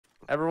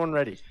Everyone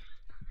ready?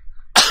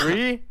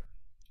 3,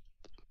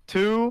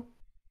 2,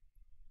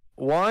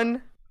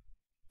 1,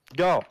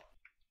 go.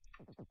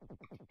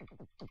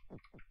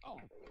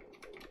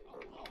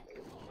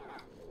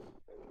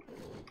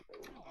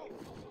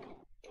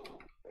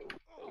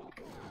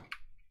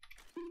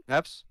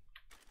 F's.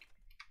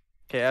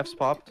 Okay, F's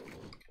popped.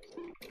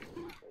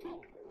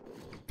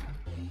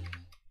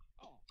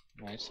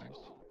 Nice, nice.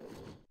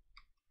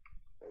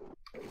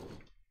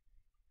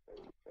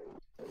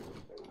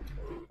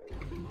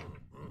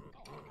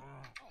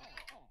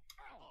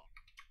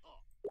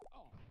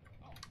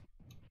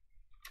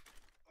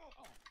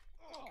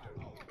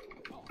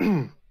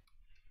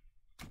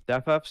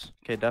 Def F's.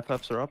 Okay, Def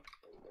F's are up.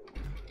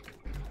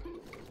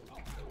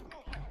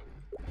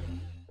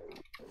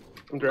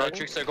 I'm dragging.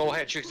 Trickster, go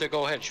ahead. Trickster,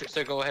 go ahead.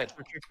 Trickster, go ahead.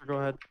 Trickster, go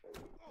ahead.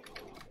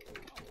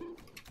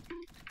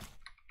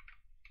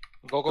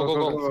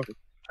 Go.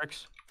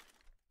 Trix.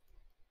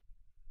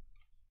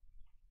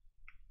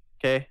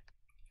 Okay.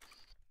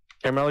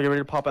 Carmelo, get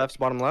ready to pop F's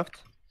bottom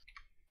left.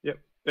 Yep.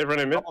 Everyone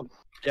in mid.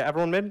 Yeah,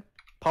 everyone mid.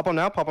 Pop them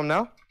now. Pop them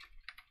now.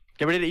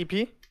 Get ready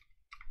to EP.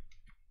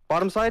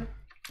 Bottom side.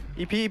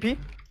 EP.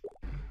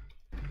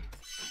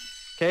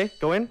 Okay,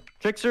 go in.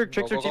 Trickster,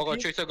 Go, TP.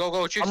 Trickster,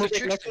 go.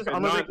 Trickster.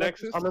 Armor break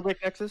Nexus. Armor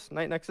break Nexus.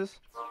 Knight Nexus.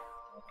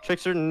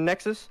 Trickster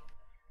Nexus.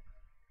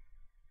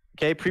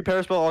 Okay,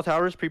 prepare spell all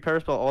towers. Prepare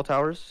spell all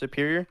towers.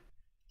 Superior.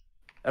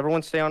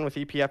 Everyone stay on with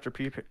EP after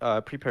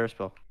prepare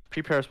spell.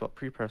 Prepare spell.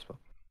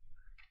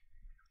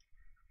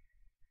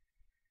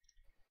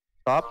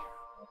 Stop.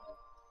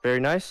 Very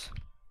nice.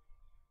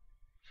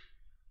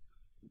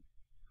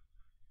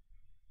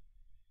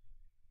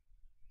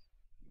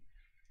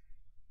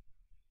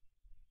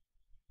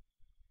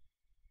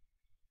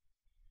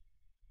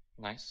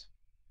 Nice.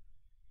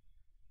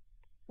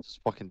 Just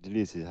fucking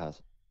delete his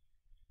house.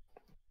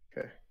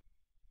 Okay.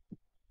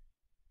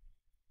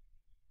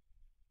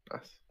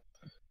 Nice.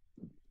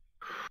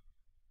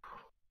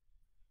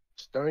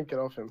 Just don't get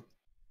off him.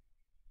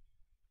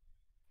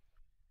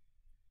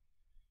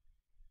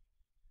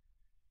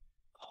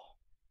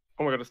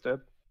 Oh my god, it's dead.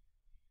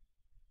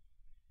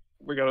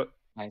 We got it.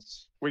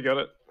 Nice. We got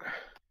it.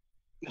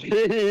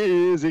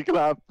 Easy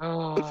clap.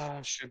 Oh,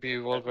 should be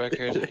world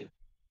record.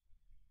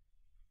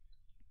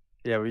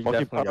 Yeah, we Fucking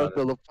definitely got it.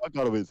 power the fuck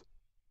out of it.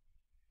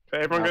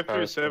 Okay, everyone Nah, go through your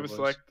Paris service was-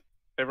 select.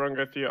 Everyone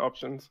go through your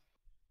options.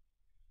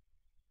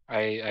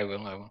 I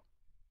will.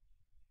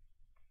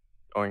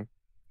 Going.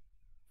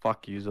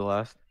 Fuck you,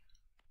 Zalast.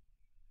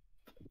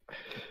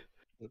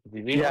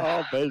 GG.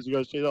 Yeah, Bez, you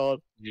go straight on.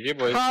 GG,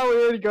 boys. Oh,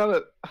 we already got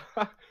it.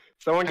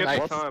 Someone get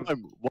Nice. the time.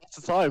 What's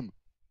the time?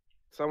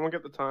 Someone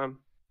get the time.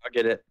 I'll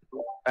get it.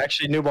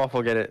 Actually, New Buff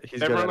will get it.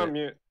 He's Everyone good at on it.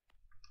 mute.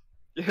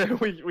 Yeah,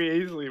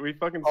 we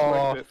fucking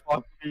Oh, smoked it.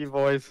 fuck me,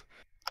 boys.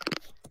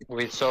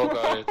 We so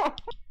got it.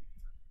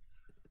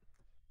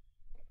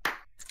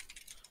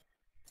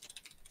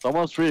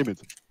 Someone stream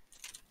it.